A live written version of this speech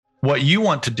What you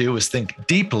want to do is think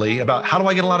deeply about, how do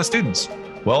I get a lot of students?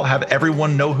 Well, have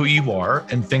everyone know who you are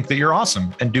and think that you're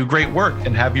awesome and do great work,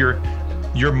 and have your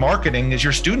marketing as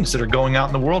your students that are going out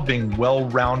in the world being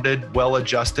well-rounded,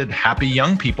 well-adjusted, happy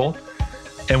young people.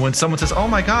 And when someone says, oh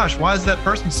my gosh, why is that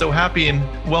person so happy and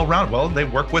well-rounded? Well, they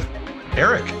work with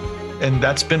Eric, and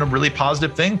that's been a really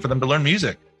positive thing for them to learn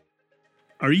music.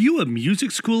 Are you a music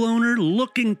school owner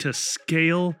looking to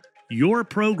scale your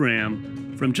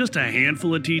program from just a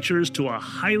handful of teachers to a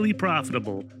highly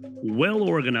profitable,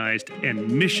 well-organized,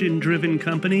 and mission-driven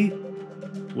company?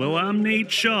 Well, I'm Nate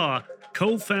Shaw,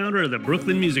 co-founder of the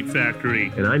Brooklyn Music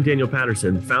Factory. And I'm Daniel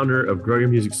Patterson, founder of Grow Your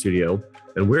Music Studio.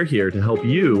 And we're here to help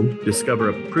you discover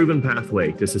a proven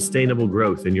pathway to sustainable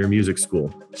growth in your music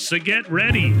school. So get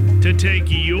ready to take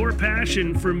your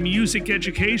passion for music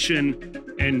education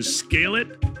and scale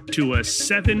it to a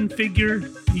seven-figure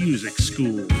music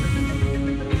school.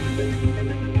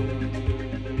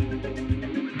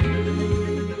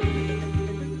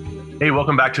 Hey,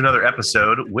 welcome back to another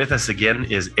episode. With us again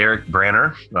is Eric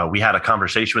Branner. We had a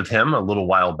conversation with him a little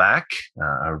while back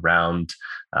around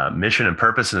mission and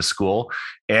purpose in a school.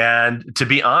 And to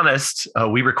be honest,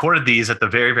 we recorded these at the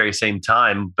very, very same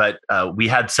time, but we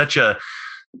had such a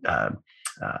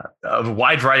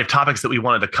wide variety of topics that we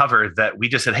wanted to cover that we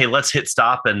just said, hey, let's hit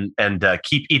stop and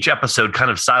keep each episode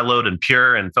kind of siloed and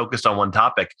pure and focused on one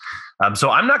topic. So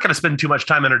I'm not going to spend too much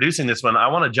time introducing this one. I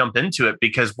want to jump into it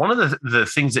because one of the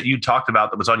things that you talked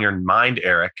about that was on your mind,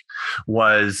 Eric,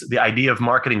 was the idea of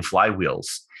marketing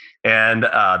flywheels. And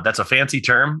that's a fancy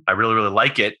term. I really, really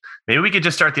like it. Maybe we could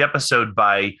just start the episode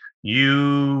by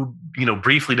you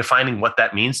briefly defining what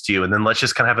that means to you. And then let's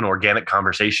just kind of have an organic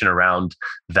conversation around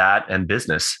that and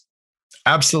business.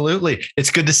 Absolutely. It's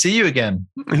good to see you again.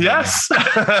 Yes.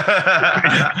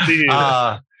 I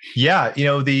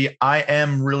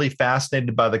am really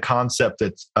fascinated by the concept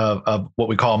of what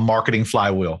we call a marketing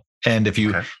flywheel. And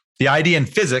the idea in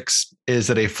physics is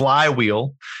that a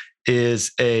flywheel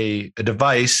is a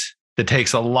device that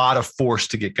takes a lot of force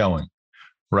to get going,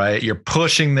 right? You're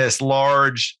pushing this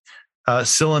large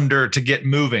cylinder to get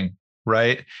moving,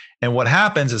 right? And what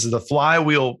happens is the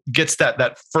flywheel gets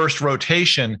that first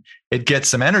rotation, it gets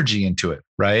some energy into it,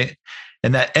 right?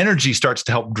 And that energy starts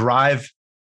to help drive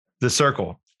the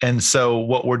circle. And so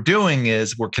what we're doing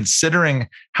is we're considering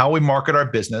how we market our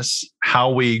business,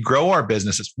 how we grow our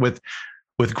businesses with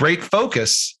great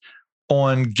focus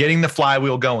on getting the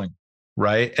flywheel going,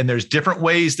 right? And there's different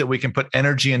ways that we can put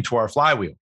energy into our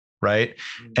flywheel, right?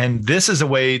 And this is a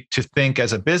way to think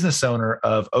as a business owner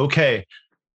of, okay,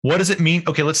 what does it mean?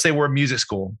 Okay, let's say we're a music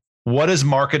school. What does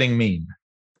marketing mean?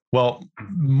 Well,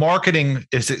 marketing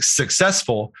is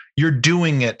successful. You're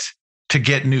doing it to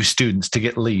get new students, to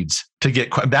get leads,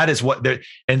 that is what they're,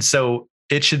 and so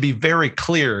it should be very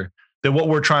clear that what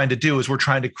we're trying to do is we're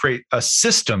trying to create a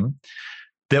system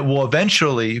that will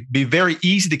eventually be very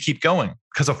easy to keep going.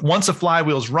 Because once a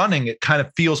flywheel is running, it kind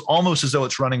of feels almost as though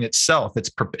it's running itself.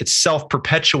 It's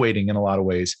self-perpetuating in a lot of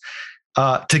ways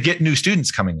to get new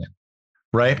students coming in,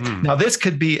 right? Mm. Now, this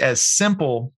could be as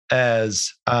simple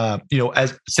as,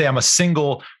 as say I'm a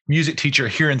single music teacher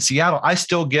here in Seattle. I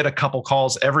still get a couple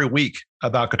calls every week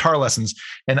about guitar lessons.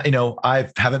 And, I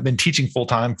haven't been teaching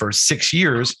full-time for 6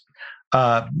 years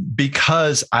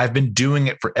because I've been doing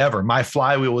it forever. My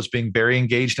flywheel was being very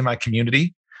engaged in my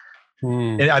community.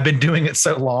 And I've been doing it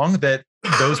so long that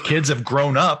those kids have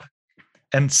grown up,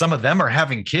 and some of them are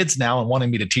having kids now and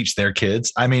wanting me to teach their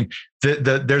kids. I mean,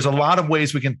 there's a lot of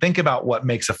ways we can think about what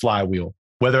makes a flywheel,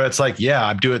 whether it's like,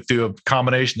 I do it through a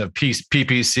combination of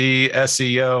PPC,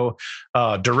 SEO,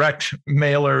 direct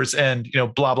mailers, and,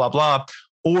 blah, blah, blah.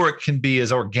 Or it can be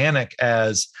as organic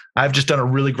as I've just done a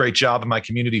really great job in my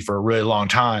community for a really long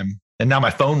time, and now my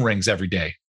phone rings every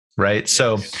day. Right. Yes.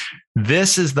 So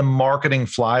this is the marketing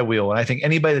flywheel. And I think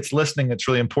anybody that's listening, it's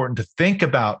really important to think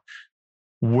about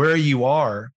where you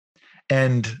are.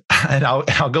 And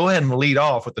I'll go ahead and lead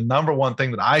off with the number one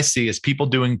thing that I see is people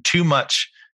doing too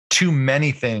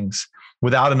many things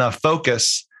without enough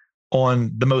focus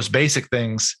on the most basic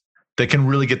things that can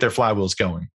really get their flywheels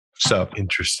going. So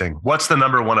interesting. What's the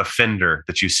number one offender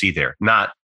that you see there?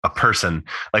 Not a person.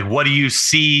 Like, what do you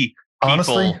see?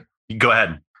 Honestly, go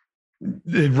ahead.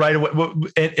 Right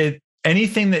away,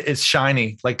 anything that is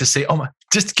shiny, like to say,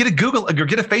 just get a Google or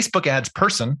get a Facebook ads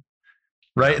person,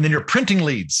 right? And then you're printing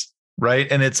leads,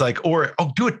 right? And it's like,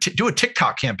 do a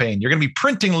TikTok campaign. You're going to be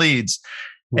printing leads,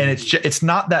 and it's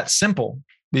not that simple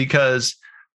because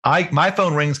my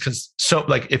phone rings because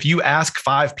if you ask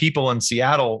 5 people in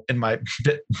Seattle in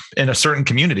a certain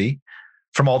community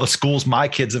from all the schools my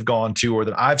kids have gone to or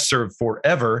that I've served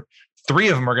forever, 3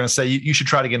 of them are going to say you should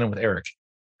try to get in with Eric.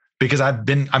 because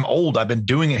I'm old. I've been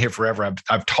doing it here forever.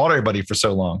 I've taught everybody for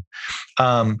so long.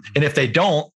 And if they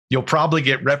don't, you'll probably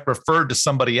get referred to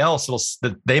somebody else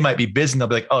that they might be busy. And they'll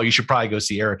be like, oh, you should probably go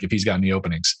see Eric if he's got any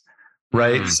openings.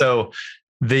 Right. So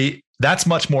that's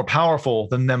much more powerful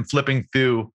than them flipping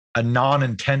through a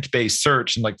non-intent based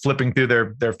search and like flipping through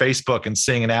their Facebook and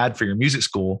seeing an ad for your music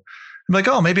school. I'm like,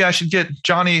 oh, maybe I should get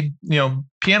Johnny,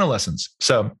 piano lessons.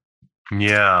 So,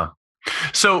 yeah.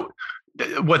 So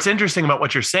what's interesting about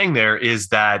what you're saying there is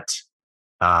that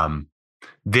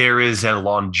there is a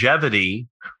longevity,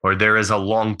 or there is a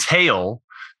long tail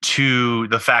to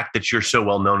the fact that you're so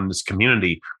well known in this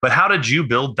community. But how did you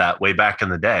build that way back in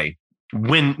the day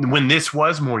when this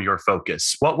was more your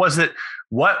focus? What was it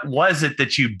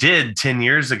that you did 10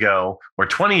 years ago or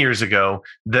 20 years ago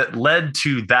that led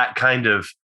to that kind of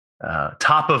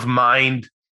top of mind,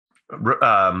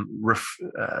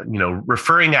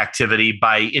 referring activity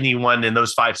by anyone in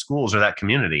those 5 schools or that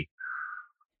community?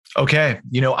 Okay.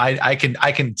 I can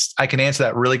answer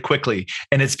that really quickly.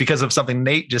 And it's because of something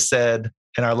Nate just said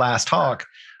in our last talk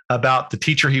about the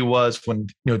teacher he was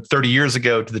 30 years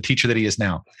ago to the teacher that he is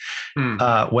now.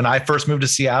 When I first moved to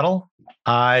Seattle,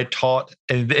 I taught,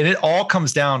 and it all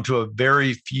comes down to a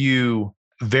very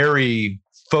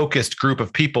focused group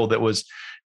of people that was,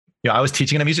 I was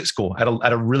teaching in a music school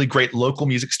at a really great local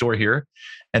music store here.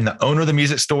 And the owner of the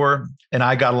music store and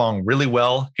I got along really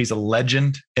well. He's a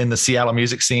legend in the Seattle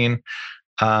music scene.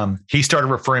 He started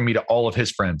referring me to all of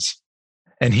his friends.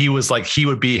 And he was like, he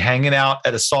would be hanging out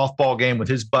at a softball game with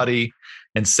his buddy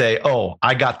and say, oh,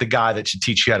 I got the guy that should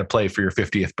teach you how to play for your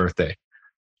 50th birthday.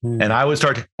 And I would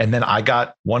start, and then I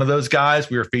got one of those guys.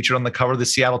 We were featured on the cover of the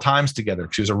Seattle Times together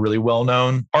because he was a really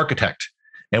well-known architect.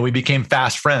 And we became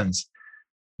fast friends.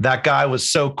 That guy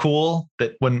was so cool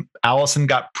that when Allison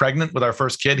got pregnant with our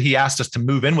first kid, he asked us to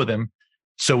move in with him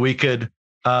so we could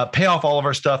pay off all of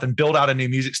our stuff and build out a new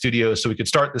music studio so we could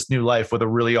start this new life with a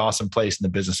really awesome place and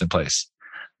the business in place.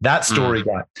 That story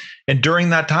got. And during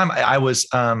that time, I was,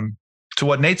 to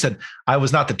what Nate said, I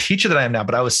was not the teacher that I am now,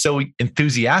 but I was so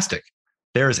enthusiastic.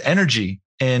 There is energy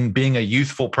in being a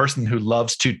youthful person who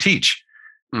loves to teach.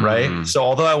 Right. So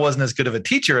although I wasn't as good of a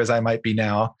teacher as I might be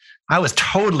now, I was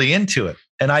totally into it.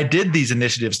 And I did these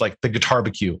initiatives like the Guitar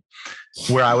Barbecue,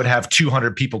 where I would have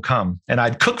 200 people come and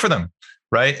I'd cook for them.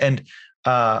 Right. And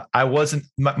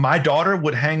my daughter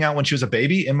would hang out when she was a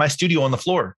baby in my studio on the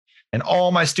floor. And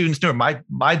all my students knew her.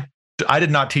 I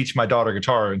did not teach my daughter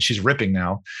guitar and she's ripping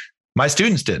now. My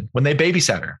students did when they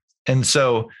babysat her. And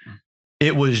so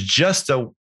it was just a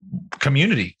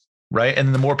community. Right.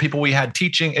 And the more people we had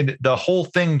teaching, and the whole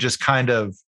thing just kind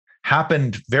of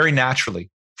happened very naturally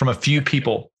from a few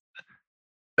people.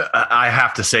 I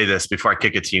have to say this before I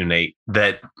kick it to you, Nate,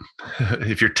 that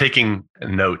if you're taking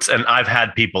notes, and I've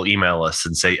had people email us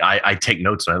and say, I take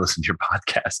notes when I listen to your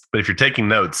podcast, but if you're taking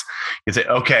notes, you say,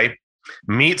 okay,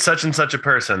 meet such and such a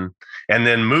person and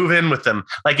then move in with them.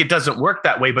 Like, it doesn't work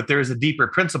that way, but there is a deeper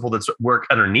principle that's work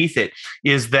underneath it,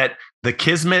 is that the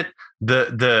kismet,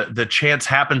 the chance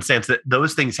happenstance that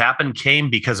those things happen came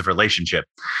because of relationship.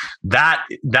 That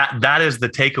is the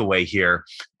takeaway here.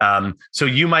 So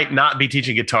you might not be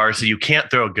teaching guitar, so you can't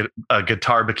throw a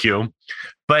guitar barbecue,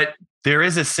 but there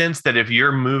is a sense that if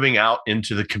you're moving out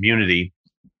into the community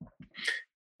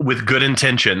with good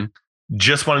intention,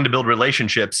 just wanting to build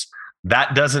relationships,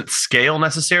 that doesn't scale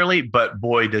necessarily, but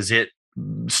boy, does it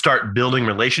start building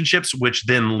relationships, which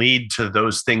then lead to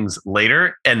those things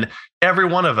later. And every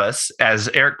one of us, as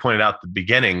Eric pointed out at the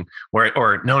beginning,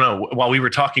 while we were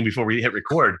talking before we hit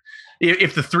record,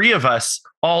 if the 3 of us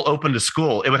all opened a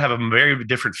school, it would have a very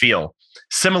different feel.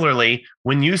 Similarly,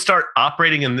 when you start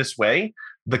operating in this way,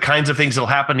 the kinds of things that'll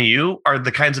happen to you are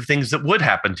the kinds of things that would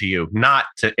happen to you, not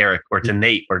to Eric or to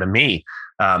Nate or to me.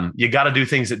 You got to do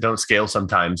things that don't scale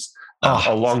sometimes.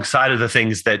 Alongside of the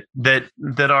things that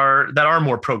are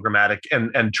more programmatic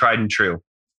and tried and true.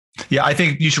 Yeah, I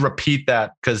think you should repeat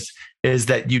that, because is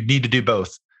that you need to do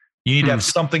both. You need to have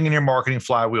something in your marketing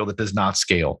flywheel that does not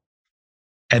scale,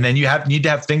 and then you need to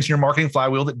have things in your marketing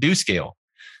flywheel that do scale,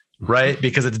 right?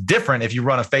 Because it's different if you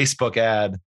run a Facebook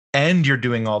ad and you're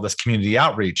doing all this community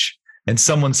outreach, and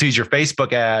someone sees your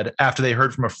Facebook ad after they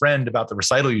heard from a friend about the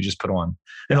recital you just put on,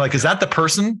 and like, is that the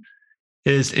person?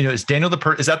 Is Daniel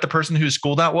is that the person whose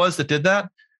school that was that did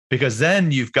that? Because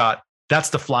then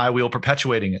that's the flywheel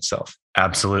perpetuating itself.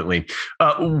 Absolutely.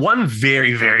 One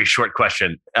very, very short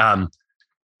question.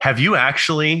 Have you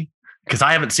actually, because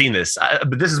I haven't seen this,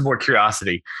 but this is more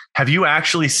curiosity. Have you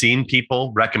actually seen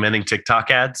people recommending TikTok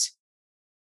ads?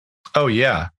 Oh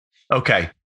yeah.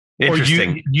 Okay.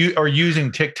 Interesting. Or you are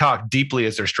using TikTok deeply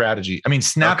as their strategy. I mean,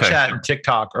 Snapchat and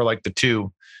TikTok are like the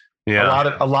two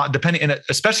Yeah. A lot, depending, and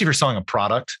especially if you're selling a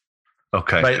product.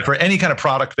 Okay. Right. For any kind of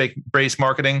product based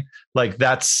marketing, like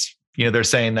that's, they're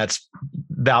saying that's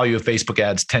value of Facebook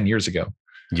ads 10 years ago.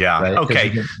 Yeah. Right? Okay.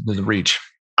 The reach.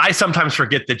 I sometimes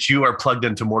forget that you are plugged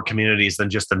into more communities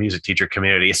than just the music teacher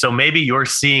community. So maybe you're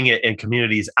seeing it in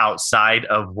communities outside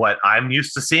of what I'm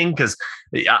used to seeing, because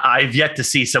I've yet to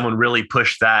see someone really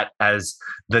push that as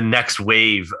the next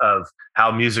wave of how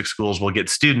music schools will get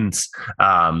students.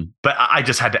 But I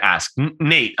just had to ask.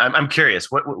 Nate, I'm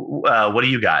curious. What do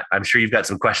you got? I'm sure you've got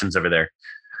some questions over there.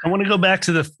 I want to go back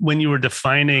to when you were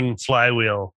defining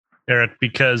flywheel, Eric,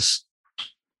 because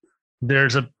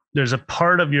there's a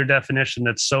part of your definition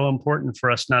that's so important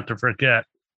for us not to forget,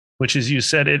 which is, you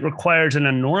said it requires an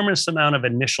enormous amount of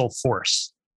initial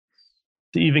force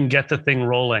to even get the thing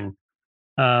rolling.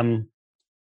 And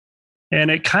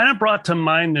it kind of brought to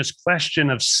mind this question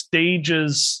of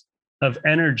stages of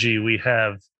energy we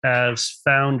have as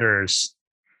founders.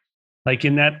 Like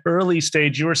in that early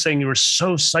stage, you were saying you were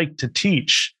so psyched to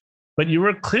teach, but you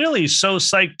were clearly so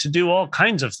psyched to do all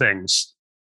kinds of things.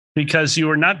 Because you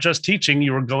were not just teaching,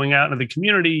 you were going out into the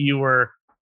community.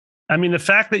 The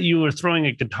fact that you were throwing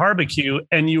a guitar barbecue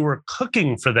and you were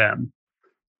cooking for them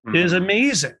is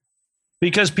amazing,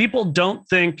 because people don't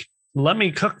think, let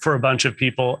me cook for a bunch of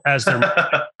people as their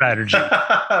strategy.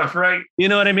 Right. You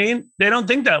know what I mean? They don't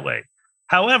think that way.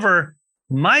 However,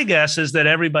 my guess is that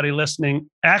everybody listening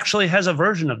actually has a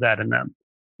version of that in them.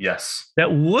 Yes.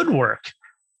 That would work.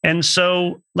 And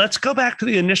so let's go back to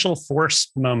the initial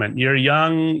force moment. You're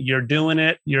young, you're doing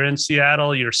it, you're in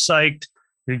Seattle, you're psyched,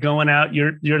 you're going out,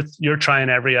 you're trying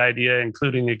every idea,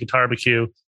 including a guitar barbecue.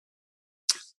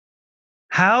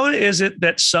 How is it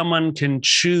that someone can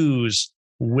choose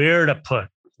where to put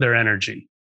their energy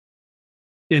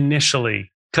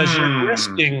initially? Because you're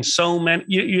risking so many,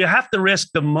 you have to risk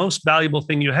the most valuable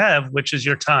thing you have, which is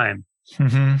your time.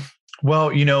 Mm-hmm.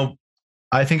 Well,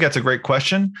 I think that's a great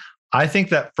question. I think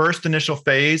that first initial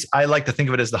phase, I like to think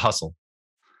of it as the hustle.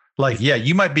 Like, yeah,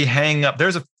 you might be hanging up.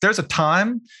 There's a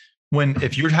time when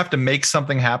if you have to make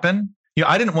something happen,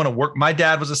 I didn't want to work. My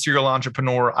dad was a serial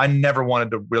entrepreneur. I never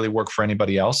wanted to really work for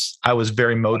anybody else. I was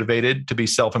very motivated to be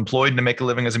self-employed and to make a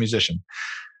living as a musician.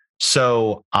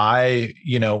 So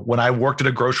when I worked at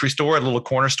a grocery store, a little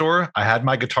corner store, I had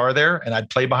my guitar there and I'd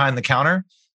play behind the counter,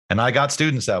 and I got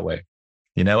students that way.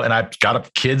 And I got a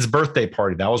kid's birthday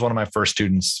party. That was one of my first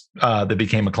students that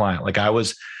became a client. Like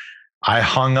I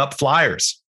hung up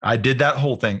flyers. I did that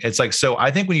whole thing. It's like, so I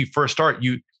think when you first start,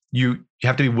 you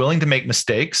have to be willing to make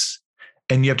mistakes,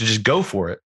 and you have to just go for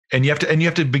it. And you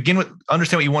have to begin with,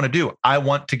 understand what you want to do. I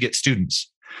want to get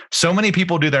students. So many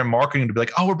people do their marketing to be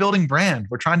like, oh, we're building brand.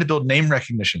 We're trying to build name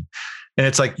recognition. And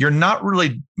it's like, you're not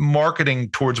really marketing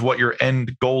towards what your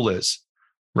end goal is,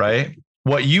 right?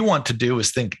 What you want to do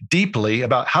is think deeply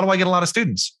about, how do I get a lot of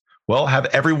students? Well, have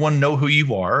everyone know who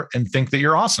you are and think that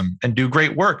you're awesome and do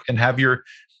great work, and have your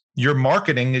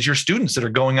marketing is your students that are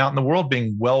going out in the world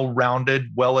being well-rounded,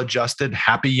 well-adjusted,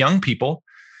 happy young people.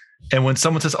 And when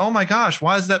someone says, oh my gosh,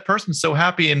 why is that person so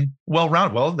happy and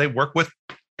well-rounded? Well, they work with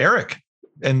Eric,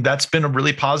 and that's been a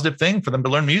really positive thing for them to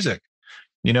learn music,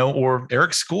 or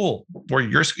Eric's school, or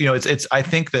your, I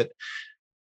think that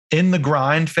in the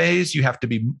grind phase, you have to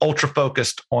be ultra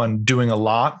focused on doing a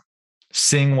lot,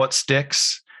 seeing what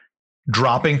sticks,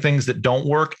 dropping things that don't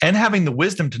work, and having the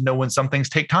wisdom to know when some things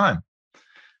take time.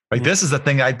 Like this is the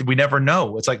thing we never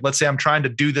know. It's like, let's say I'm trying to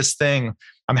do this thing.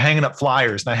 I'm hanging up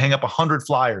flyers, and I hang up 100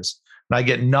 flyers and I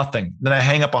get nothing. Then I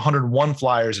hang up 101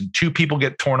 flyers and 2 people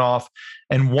get torn off.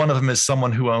 And one of them is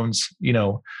someone who owns,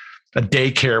 a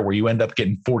daycare where you end up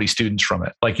getting 40 students from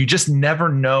it. Like, you just never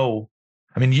know.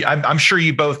 I mean, I'm sure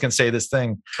you both can say this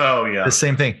thing. Oh yeah. The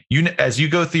same thing. As you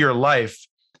go through your life,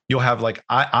 you'll have like,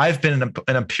 I've been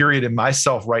in a period in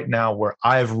myself right now where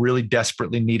I've really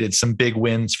desperately needed some big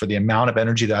wins for the amount of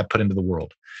energy that I put into the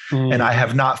world. And I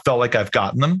have not felt like I've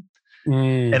gotten them.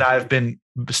 And I've been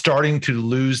starting to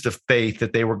lose the faith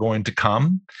that they were going to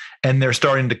come, and they're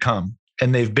starting to come,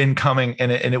 and they've been coming.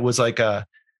 And it was like I'm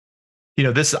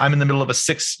in the middle of a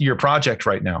 6-year project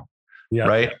right now. Yeah.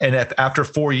 Right. And after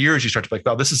 4 years, you start to be like,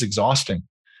 wow, this is exhausting.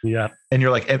 Yeah. And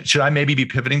you're like, should I maybe be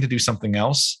pivoting to do something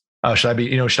else? Should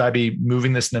I be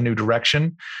moving this in a new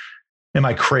direction? Am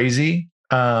I crazy?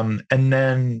 And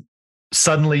then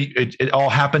suddenly it all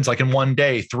happens like in one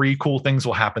day. 3 cool things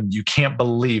will happen you can't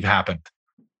believe happened,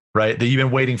 right? That you've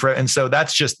been waiting for. And so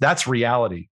that's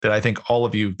reality that I think all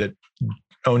of you that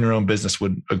own your own business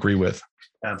would agree with.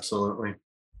 Absolutely.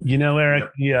 Eric,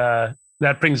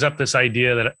 that brings up this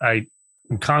idea that I'm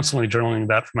constantly journaling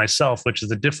about for myself, which is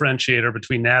the differentiator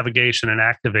between navigation and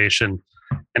activation.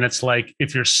 And it's like,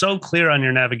 if you're so clear on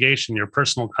your navigation, your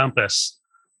personal compass,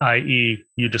 i.e.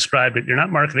 you described it, you're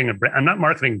not marketing I'm not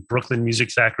marketing Brooklyn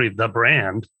Music Factory, the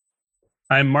brand.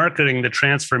 I'm marketing the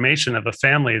transformation of a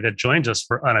family that joins us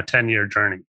on a 10-year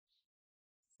journey.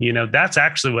 That's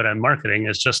actually what I'm marketing,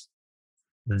 is just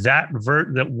that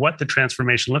what the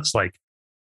transformation looks like.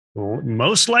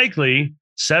 Most likely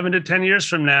 7 to 10 years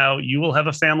from now, you will have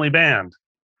a family band,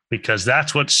 because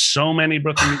that's what so many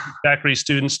Brooklyn Music Factory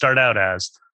students start out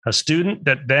as, a student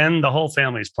that then the whole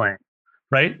family's playing,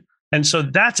 right? And so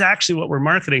that's actually what we're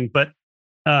marketing. But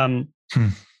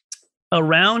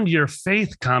around your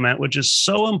faith comment, which is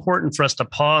so important for us to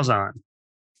pause on,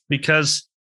 because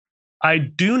I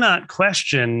do not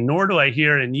question, nor do I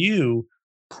hear in you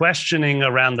questioning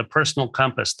around the personal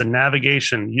compass, the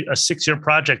navigation, a 6-year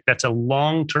project, that's a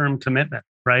long-term commitment,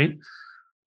 right?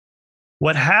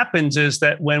 What happens is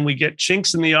that when we get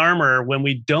chinks in the armor, when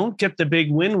we don't get the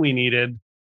big win we needed,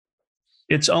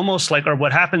 it's almost like, or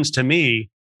what happens to me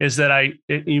is that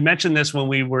you mentioned this when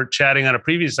we were chatting on a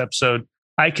previous episode,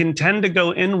 I can tend to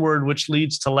go inward, which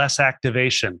leads to less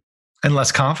activation. And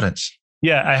less confidence.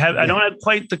 Yeah, I don't have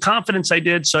quite the confidence I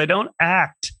did, so I don't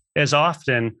act as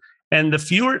often. And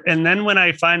then when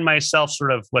I find myself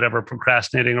sort of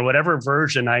procrastinating or whatever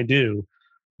version I do,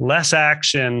 less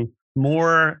action,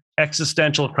 more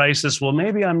existential crisis. Well,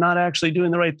 maybe I'm not actually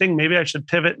doing the right thing. Maybe I should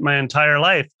pivot my entire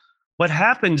life. What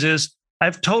happens is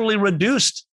I've totally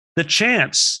reduced the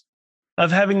chance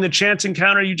of having the chance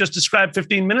encounter you just described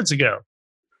 15 minutes ago,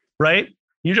 right?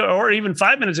 Or even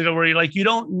 5 minutes ago, where you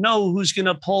don't know who's going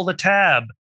to pull the tab.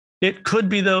 It could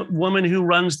be the woman who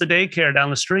runs the daycare down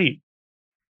the street,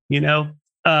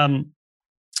 And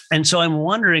so I'm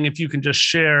wondering if you can just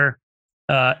share,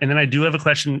 and then I do have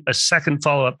a second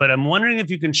follow-up, but I'm wondering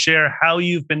if you can share how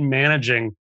you've been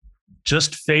managing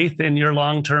just faith in your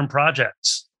long-term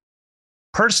projects.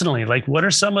 Personally, what are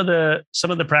some of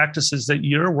the practices that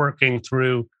you're working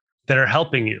through that are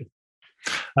helping you?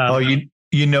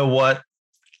 You know what?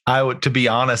 To be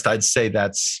honest, I'd say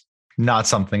that's not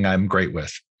something I'm great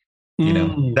with.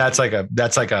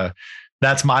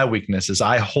 That's my weakness, is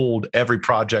I hold every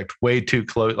project way too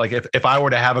close. Like if I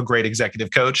were to have a great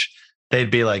executive coach, they'd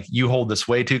be like, you hold this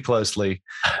way too closely.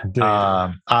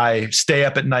 I stay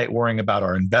up at night worrying about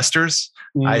our investors.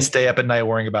 I stay up at night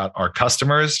worrying about our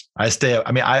customers.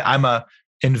 I'm a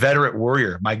inveterate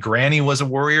worrier. My granny was a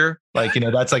worrier.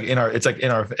 That's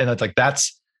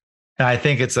and I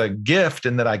think it's a gift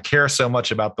in that I care so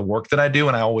much about the work that I do,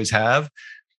 and I always have,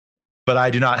 but I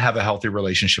do not have a healthy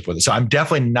relationship with it. So I'm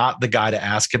definitely not the guy to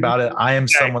ask about it. I am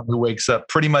someone who wakes up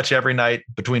pretty much every night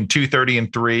between 2:30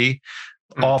 and 3,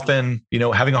 often,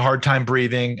 having a hard time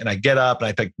breathing, and I get up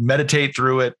and I meditate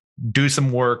through it, do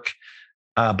some work.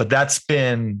 But that's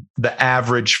been the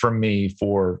average for me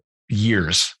for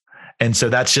years. And so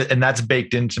that's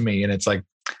baked into me. And it's like,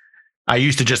 I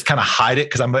used to just kind of hide it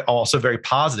because I'm also very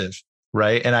positive.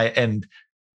 Right. But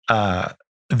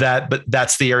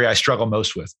that's the area I struggle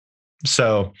most with.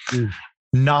 So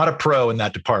not a pro in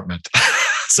that department.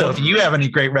 So if you have any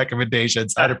great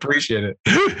recommendations, I'd appreciate it.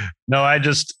 No, I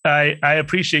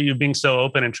appreciate you being so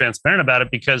open and transparent about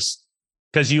it, because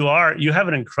you have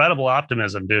an incredible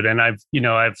optimism, dude. And I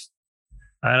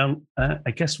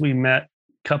guess we met a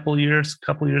couple years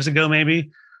ago, maybe,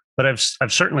 but I've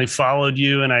certainly followed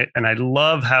you, and I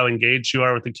love how engaged you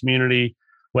are with the community,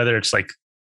 whether it's on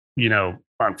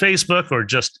Facebook or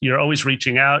just you're always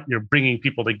reaching out, you're bringing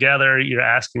people together, you're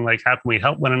asking how can we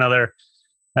help one another?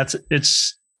 I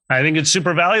think it's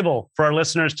super valuable for our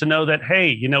listeners to know that, hey,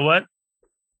 you know what?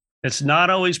 It's not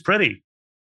always pretty.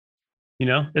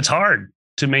 It's hard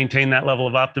to maintain that level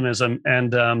of optimism,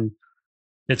 and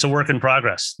it's a work in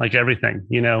progress, like everything.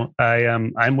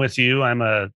 I'm with you.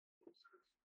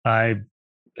 I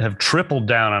have tripled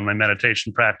down on my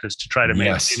meditation practice to try to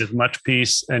maintain as much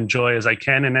peace and joy as I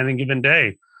can in any given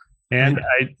day. And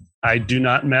I do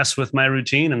not mess with my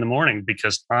routine in the morning,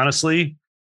 because honestly,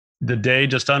 the day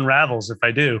just unravels if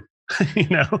I do.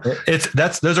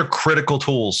 Those are critical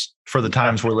tools for the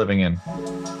times we're living in.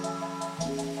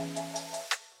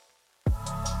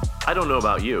 I don't know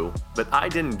about you, but I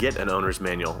didn't get an owner's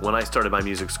manual when I started my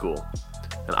music school.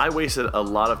 And I wasted a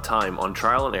lot of time on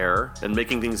trial and error and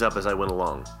making things up as I went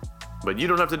along. But you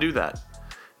don't have to do that.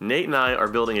 Nate and I are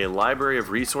building a library of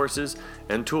resources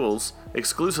and tools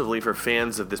exclusively for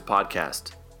fans of this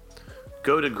podcast.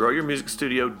 Go to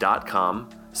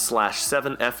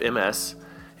growyourmusicstudio.com/7FMS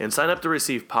and sign up to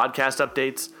receive podcast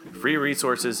updates, free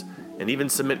resources, and even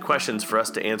submit questions for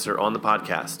us to answer on the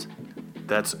podcast.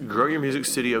 That's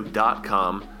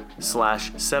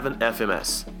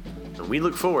growyourmusicstudio.com/7FMS. And we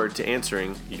look forward to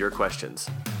answering your questions.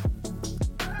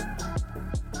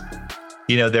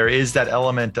 there is that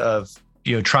element of,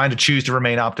 trying to choose to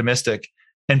remain optimistic,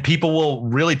 and people will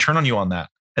really turn on you on that.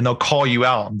 And they'll call you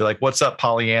out and be like, "What's up,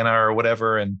 Pollyanna," or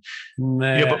whatever. And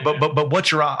but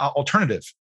what's your alternative,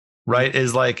 right?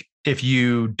 Is like, if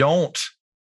you don't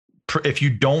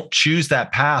choose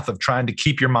that path of trying to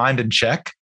keep your mind in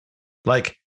check,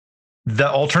 like, the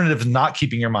alternative is not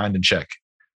keeping your mind in check.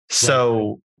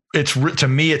 So to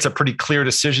me, it's a pretty clear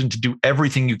decision to do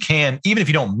everything you can, even if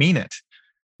you don't mean it,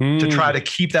 to try to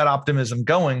keep that optimism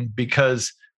going,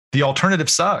 because the alternative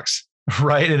sucks.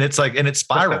 Right. And it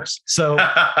spirals. So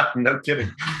no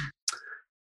kidding.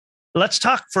 Let's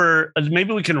talk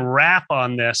maybe we can wrap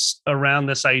on this, around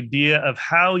this idea of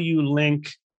how you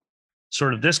link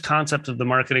sort of this concept of the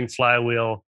marketing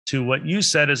flywheel to what you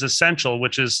said is essential,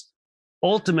 which is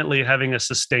ultimately having a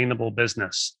sustainable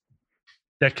business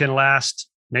that can last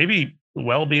maybe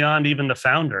well beyond even the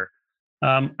founder.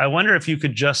 I wonder if you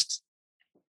could just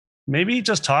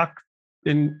talk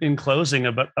in closing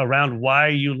around why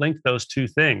you link those two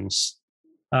things.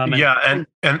 And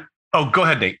go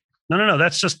ahead, Nate. No.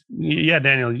 That's just,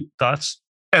 Daniel, thoughts?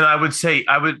 And I would say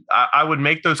I would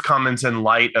make those comments in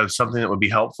light of something that would be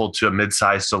helpful to a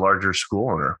mid-sized to larger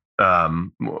school owner.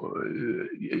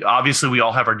 Obviously, we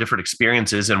all have our different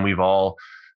experiences, and we all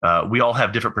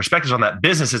have different perspectives on that.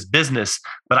 Business is business,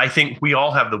 but I think we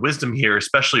all have the wisdom here,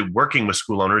 especially working with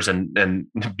school owners and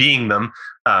being them.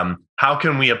 How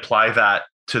can we apply that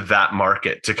to that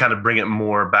market to kind of bring it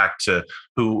more back to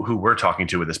who we're talking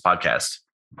to with this podcast?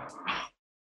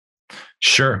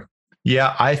 Sure.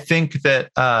 Yeah, I think that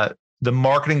the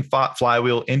marketing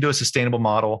flywheel into a sustainable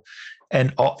model,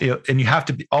 and you have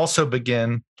to also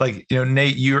begin, like,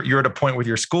 Nate, you're at a point with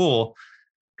your school.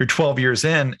 You're 12 years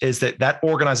in, is that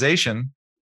organization,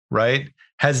 right,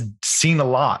 has seen a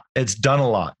lot. It's done a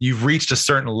lot. You've reached a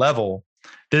certain level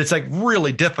that it's like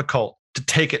really difficult to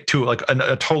take it to like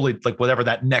a totally, like, whatever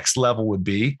that next level would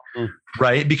be,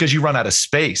 right? Because you run out of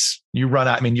space.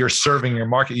 You're serving your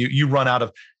market. You run out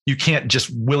of, you can't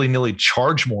just willy-nilly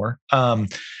charge more.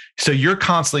 So you're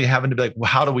constantly having to be like,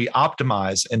 well, how do we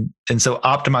optimize? And so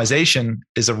optimization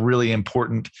is a really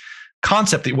important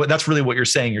concept. That's really what you're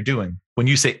saying you're doing. When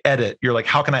you say edit, you're like,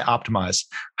 how can I optimize?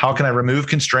 How can I remove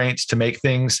constraints to make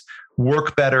things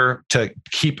work better, to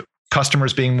keep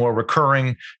customers being more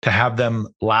recurring, to have them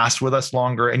last with us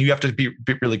longer? And you have to be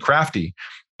really crafty.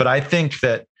 But I think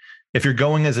that if you're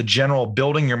going as a general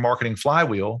building your marketing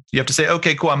flywheel, you have to say,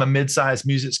 okay, cool, I'm a mid-sized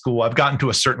music school. I've gotten to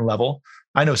a certain level.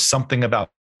 I know something about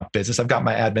business. I've got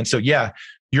my admin. So yeah,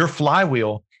 your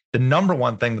flywheel, the number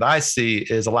one thing that I see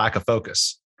is a lack of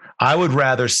focus. I would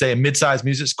rather say a mid-sized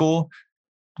music school,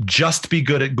 just be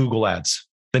good at Google ads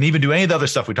than even do any of the other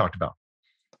stuff we talked about,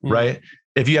 right?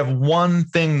 If you have one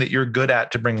thing that you're good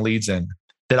at to bring leads in,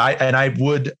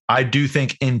 I do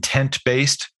think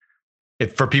intent-based,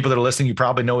 if for people that are listening, you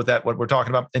probably know what we're talking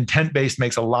about. Intent-based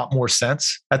makes a lot more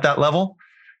sense at that level,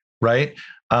 right?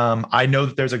 I know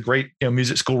that there's a great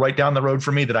music school right down the road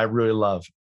for me that I really love.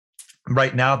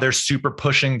 Right now, they're super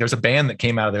pushing. There's a band that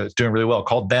came out of there that's doing really well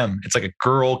called Them. It's like a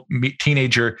girl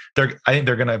teenager. I think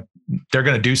they're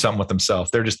gonna do something with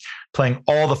themselves. They're just playing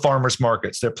all the farmers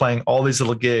markets. They're playing all these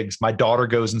little gigs. My daughter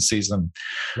goes and sees them.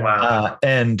 Wow.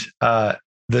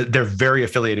 They're very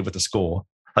affiliated with the school.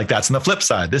 Like, that's on the flip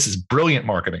side. This is brilliant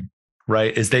marketing,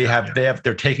 right? Is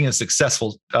they're taking a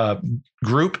successful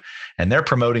group and they're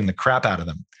promoting the crap out of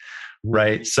them.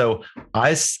 Right. So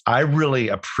I really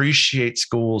appreciate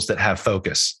schools that have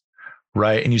focus,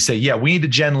 right? And you say, yeah, we need to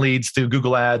gen leads through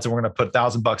Google ads, and we're going to put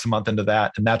 $1,000 a month into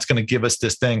that. And that's going to give us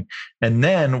this thing. And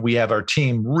then we have our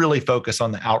team really focus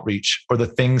on the outreach, or the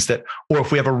things that, or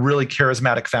if we have a really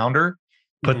charismatic founder,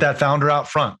 put that founder out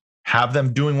front, have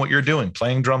them doing what you're doing,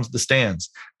 playing drums at the stands,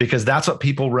 because that's what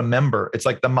people remember. It's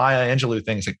like the Maya Angelou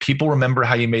thing. It's like, people remember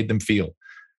how you made them feel.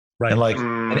 Right. And like,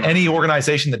 and any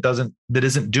organization that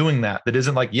isn't doing that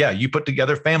isn't like, yeah, you put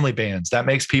together family bands, that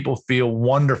makes people feel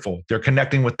wonderful. They're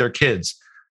connecting with their kids.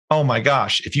 Oh my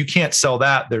gosh, if you can't sell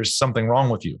that, there's something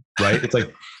wrong with you, right? It's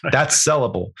like, that's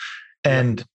sellable.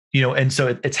 And, and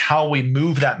so it's how we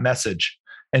move that message.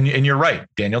 And you're right,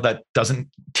 Daniel,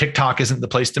 TikTok isn't the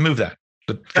place to move that,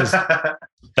 because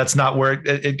that's not where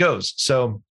it goes.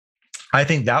 So I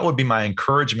think that would be my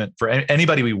encouragement for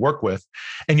anybody we work with.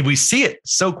 And we see it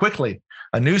so quickly.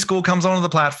 A new school comes onto the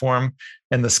platform,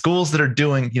 and the schools that are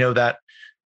doing, that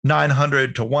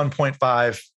 900 to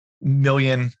 1.5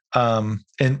 million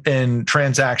in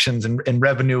transactions and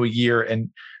revenue a year, and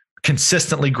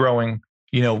consistently growing,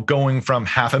 going from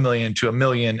 500,000 to 1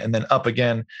 million and then up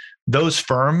again. Those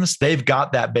firms, they've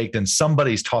got that baked in.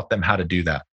 Somebody's taught them how to do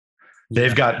that.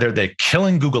 They're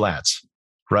killing Google ads,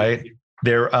 right?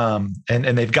 They're and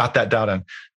they've got that dialed in.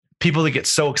 People that get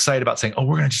so excited about saying, "Oh,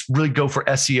 we're going to just really go for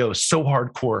SEO so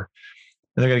hardcore,"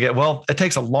 and they're going to get, well, it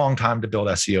takes a long time to build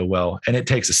SEO well, and it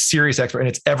takes a serious expert, and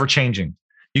it's ever changing.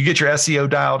 You get your SEO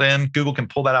dialed in, Google can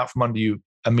pull that out from under you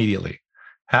immediately.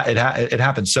 It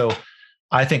happens. So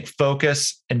I think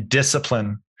focus and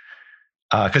discipline.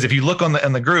 Because if you look on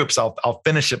the groups, I'll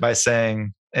finish it by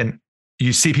saying, and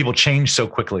you see people change so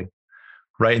quickly,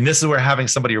 right? And this is where having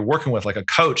somebody you're working with, like a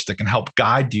coach that can help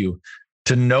guide you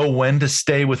to know when to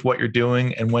stay with what you're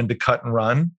doing and when to cut and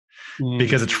run.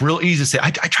 Because it's real easy to say,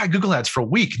 I tried Google ads for a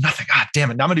week, nothing. God damn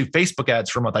it. Now I'm gonna do Facebook ads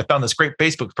for a month. I found this great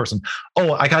Facebook person.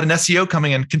 Oh, I got an SEO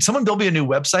coming in. Can someone build me a new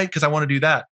website? Because I want to do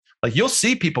that. Like you'll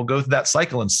see people go through that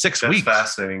cycle in 6 weeks.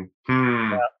 That's fascinating.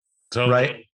 Yeah. Totally.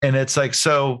 Right. And it's like,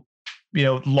 so,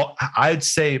 I'd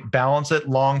say balance it,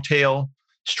 long tail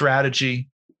strategy,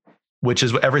 which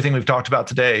is everything we've talked about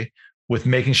today, with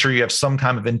making sure you have some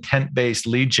kind of intent-based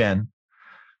lead gen,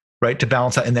 right? To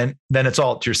balance that. And then it's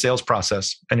all to your sales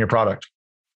process and your product.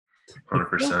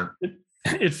 100%.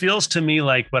 It feels to me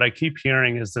like what I keep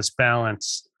hearing is this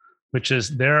balance, which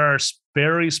is there are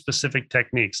very specific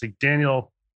techniques. Like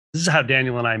Daniel, this is how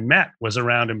Daniel and I met, was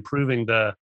around improving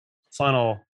the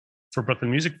funnel for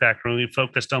Brooklyn Music Factory. We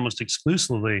focused almost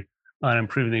exclusively on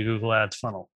improving the Google Ads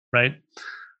funnel, right?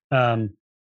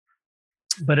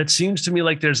 But it seems to me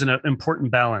like there's an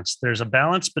important balance. There's a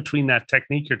balance between that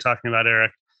technique you're talking about,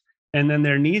 Eric, and then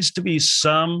there needs to be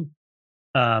some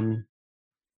very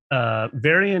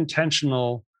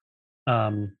intentional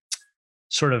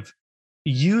sort of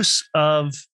use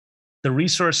of the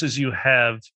resources you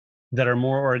have that are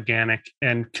more organic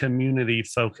and community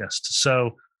focused.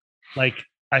 So like,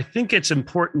 I think it's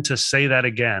important to say that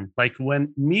again. Like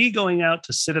when me going out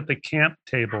to sit at the camp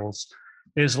tables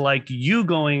is like you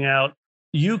going out,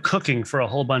 you cooking for a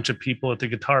whole bunch of people at the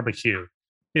guitar barbecue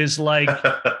is like,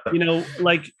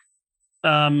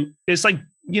 it's like,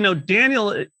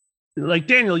 Daniel,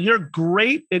 you're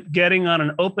great at getting on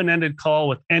an open-ended call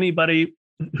with anybody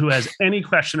who has any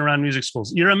question around music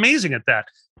schools. You're amazing at that.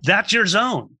 That's your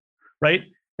zone, right?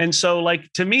 And so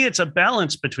like, to me, it's a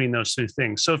balance between those two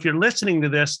things. So if you're listening to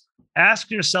this,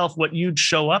 ask yourself what you'd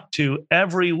show up to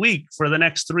every week for the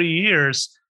next 3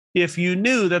 years if you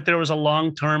knew that there was a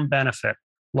long-term benefit,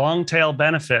 long tail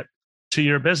benefit to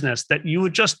your business that you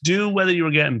would just do whether you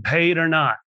were getting paid or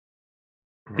not.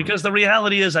 Because the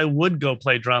reality is I would go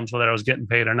play drums whether I was getting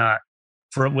paid or not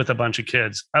with a bunch of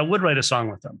kids. I would write a song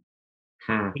with them.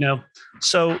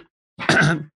 So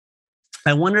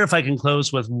I wonder if I can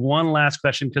close with one last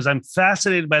question, because I'm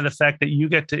fascinated by the fact that you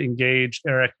get to engage,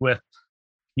 Eric, with,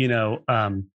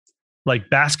 like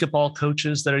basketball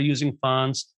coaches that are using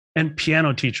Fonz and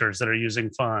piano teachers that are using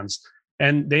Fonz.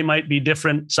 And they might be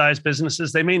different size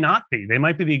businesses. They may not be. They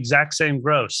might be the exact same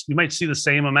gross. You might see the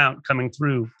same amount coming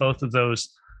through both of those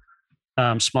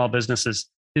small businesses.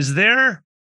 Is there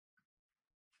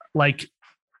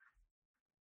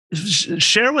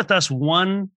share with us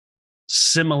one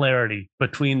similarity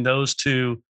between those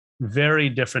two very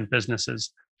different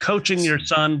businesses, coaching your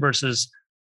son versus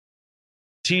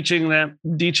teaching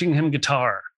him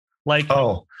guitar. I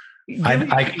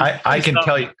can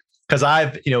tell you, because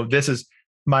this is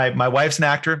my wife's an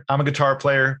actor. I'm a guitar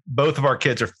player. Both of our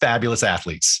kids are fabulous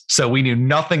athletes. So we knew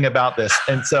nothing about this.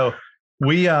 And so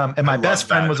we, and my best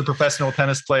friend was a professional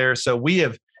tennis player. So we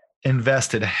have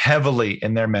invested heavily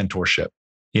in their mentorship,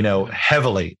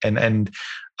 heavily. And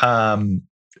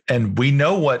we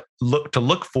know what to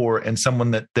look for in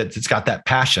someone that's got that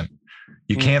passion.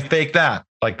 You can't fake that.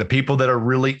 Like the people that are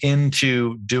really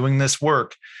into doing this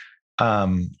work,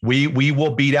 we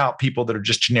will beat out people that are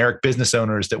just generic business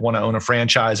owners that want to own a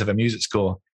franchise of a music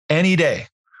school any day,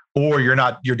 or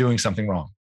you're doing something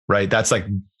wrong, right? That's like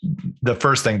the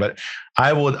first thing. But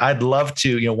I'd love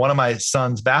to, one of my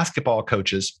son's basketball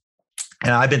coaches,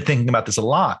 and I've been thinking about this a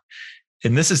lot,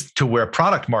 and this is to where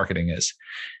product marketing is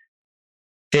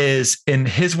in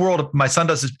his world. My son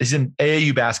is in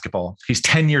AAU basketball. He's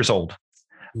 10 years old.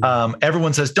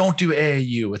 Everyone says, don't do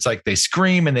AAU. It's like they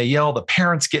scream and they yell. The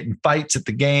parents get in fights at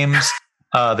the games.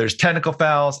 There's technical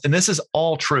fouls. And this is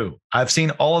all true. I've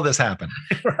seen all of this happen.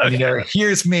 Right.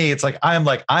 Here's me. It's like, I'm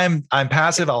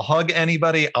passive. I'll hug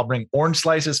anybody. I'll bring orange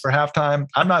slices for halftime.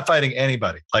 I'm not fighting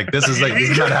anybody. This is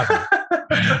not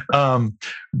happening.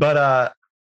 But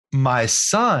my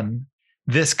son,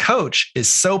 this coach is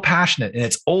so passionate, and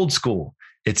it's old school.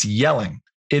 It's yelling.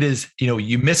 It is,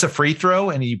 you miss a free throw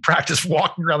and you practice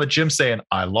walking around the gym saying,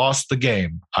 I lost the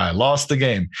game. I lost the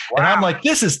game. Wow. And I'm like,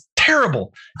 this is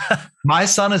terrible. My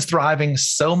son is thriving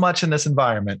so much in this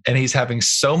environment, and he's having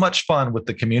so much fun with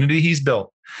the community he's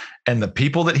built. and the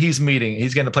people that he's meeting,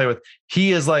 he's going to play with.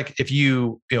 He is like, if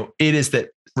it is that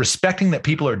respecting that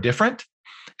people are different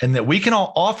and that we can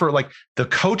all offer, like the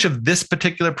coach of this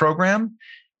particular program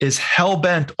is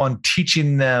hell-bent on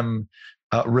teaching them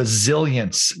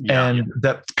resilience and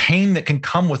that pain that can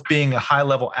come with being a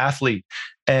high-level athlete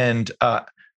and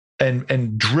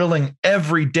drilling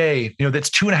every day. That's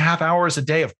 2.5 hours a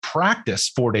day of practice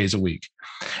 4 days a week.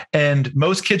 And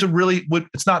most kids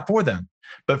it's not for them,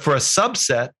 but for a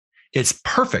subset, it's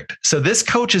perfect. So this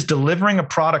coach is delivering a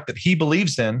product that he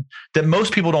believes in that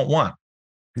most people don't want.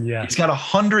 Yeah. He's got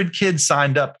 100 kids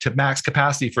signed up to max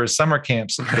capacity for his summer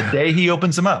camps the day he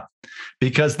opens them up,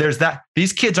 because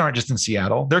these kids aren't just in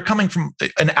Seattle. They're coming from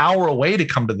an hour away to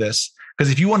come to this.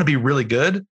 Because if you want to be really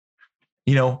good,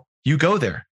 you go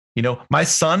there. My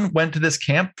son went to this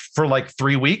camp for like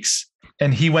 3 weeks,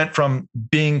 and he went from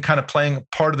being kind of playing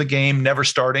part of the game, never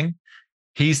starting.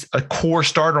 He's a core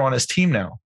starter on his team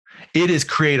now. It is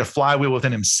create a flywheel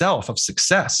within himself of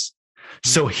success.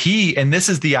 So and this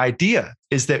is the idea,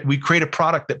 is that we create a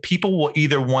product that people will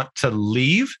either want to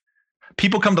leave.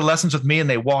 People come to lessons with me and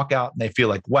they walk out and they feel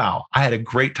like, wow, I had a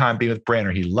great time being with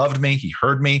Branner. He loved me. He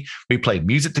heard me. We played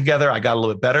music together. I got a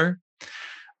little bit better.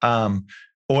 And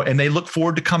they look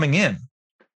forward to coming in,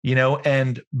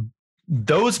 and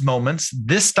those moments,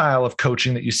 this style of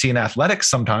coaching that you see in athletics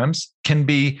sometimes can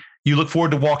be, you look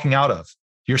forward to walking out of.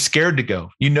 You're scared to go.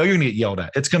 You're going to get yelled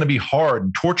at. It's going to be hard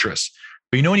and torturous.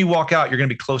 But when you walk out, you're going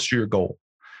to be close to your goal.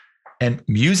 And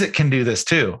music can do this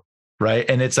too, right?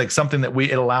 And it's like something that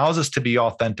it allows us to be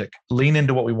authentic, lean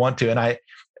into what we want to. And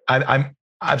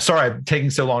I'm sorry I'm taking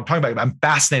so long talking about it, but I'm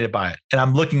fascinated by it. And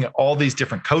I'm looking at all these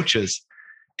different coaches,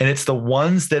 and it's the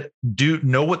ones that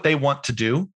know what they want to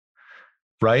do,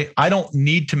 right? I don't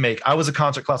need to I was a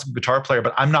concert classical guitar player,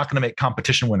 but I'm not going to make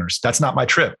competition winners. That's not my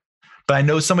trip. But I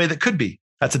know somebody that could be.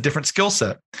 That's a different skill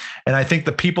set. And I think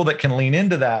the people that can lean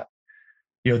into that,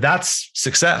 that's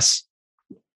success.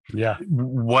 Yeah.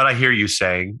 What I hear you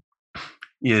saying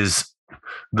is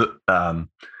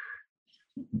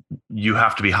you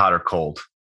have to be hot or cold.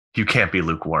 You can't be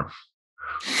lukewarm.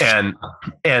 And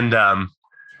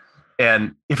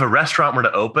if a restaurant were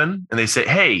to open and they say,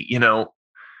 hey,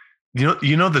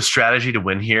 the strategy to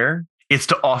win here, it's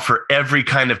to offer every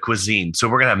kind of cuisine. So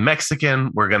we're going to have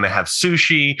Mexican, we're going to have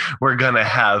sushi, we're going to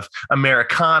have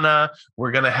Americana,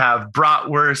 we're going to have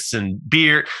bratwurst and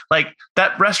beer. Like,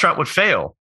 that restaurant would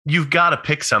fail. You've got to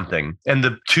pick something. And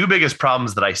the two biggest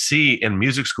problems that I see in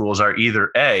music schools are either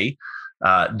A,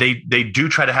 they do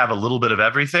try to have a little bit of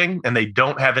everything, and they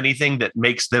don't have anything that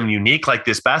makes them unique. Like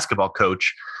this basketball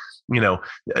coach, not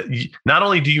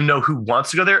only do you know who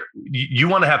wants to go there, you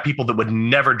want to have people that would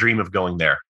never dream of going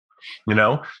there.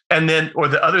 And then, or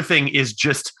the other thing is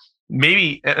just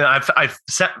maybe, and I've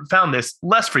found this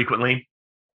less frequently,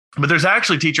 but there's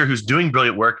actually a teacher who's doing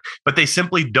brilliant work, but they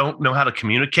simply don't know how to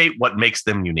communicate what makes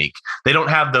them unique. They don't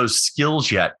have those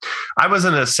skills yet. I was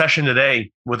in a session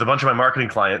today with a bunch of my marketing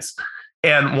clients,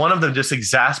 and one of them just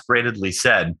exasperatedly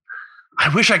said,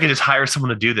 I wish I could just hire someone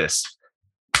to do this.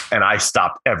 And I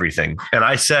stopped everything. And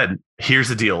I said, here's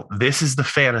the deal. This is the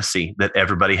fantasy that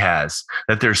everybody has,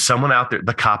 that there's someone out there,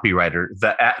 the copywriter,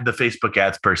 the Facebook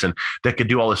ads person, that could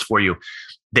do all this for you.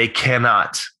 They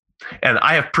cannot. And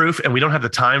I have proof, and we don't have the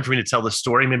time for me to tell the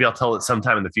story. Maybe I'll tell it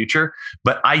sometime in the future.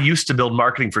 But I used to build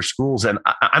marketing for schools, and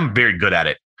I'm very good at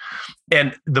it.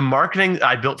 And the marketing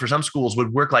I built for some schools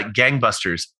would work like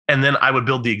gangbusters. And then I would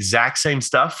build the exact same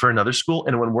stuff for another school,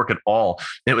 and it wouldn't work at all.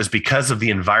 And it was because of the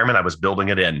environment I was building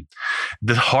it in.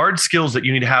 The hard skills that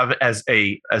you need to have as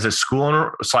a school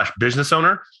owner / business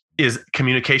owner is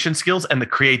communication skills and the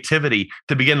creativity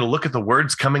to begin to look at the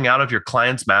words coming out of your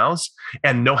clients' mouths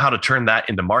and know how to turn that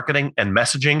into marketing and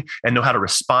messaging, and know how to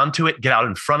respond to it, get out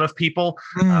in front of people,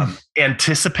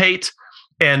 anticipate.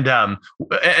 And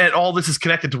all this is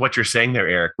connected to what you're saying there,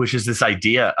 Eric, which is this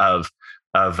idea of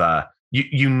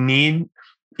you need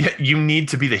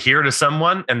to be the hero to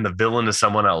someone and the villain to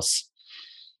someone else.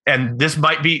 And this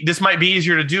might be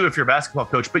easier to do if you're a basketball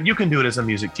coach, but you can do it as a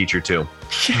music teacher too.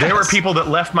 Yes. There were people that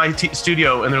left my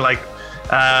studio and they're like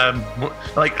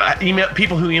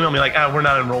people who email me like, we're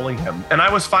not enrolling him. And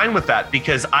I was fine with that,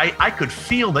 because I could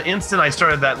feel the instant I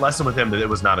started that lesson with him that it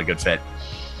was not a good fit.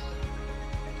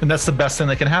 And that's the best thing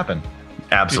that can happen.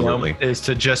 Absolutely. Is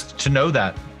to know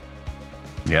that.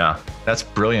 Yeah. That's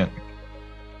brilliant.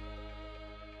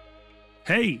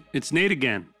 Hey, it's Nate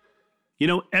again.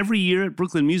 Every year at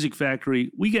Brooklyn Music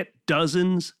Factory, we get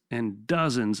dozens and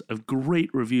dozens of great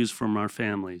reviews from our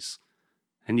families.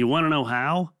 And you want to know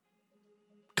how?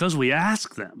 Because we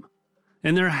ask them.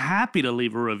 And they're happy to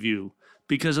leave a review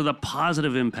because of the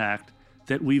positive impact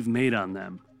that we've made on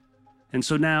them. And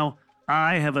so now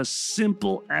I have a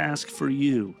simple ask for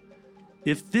you.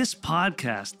 If this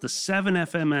podcast, the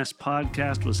 7FMS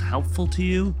podcast, was helpful to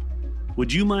you,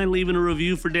 would you mind leaving a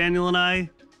review for Daniel and I?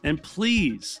 And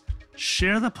please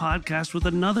share the podcast with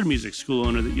another music school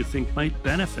owner that you think might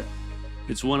benefit.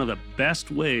 It's one of the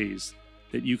best ways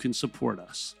that you can support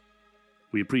us.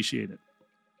 We appreciate it.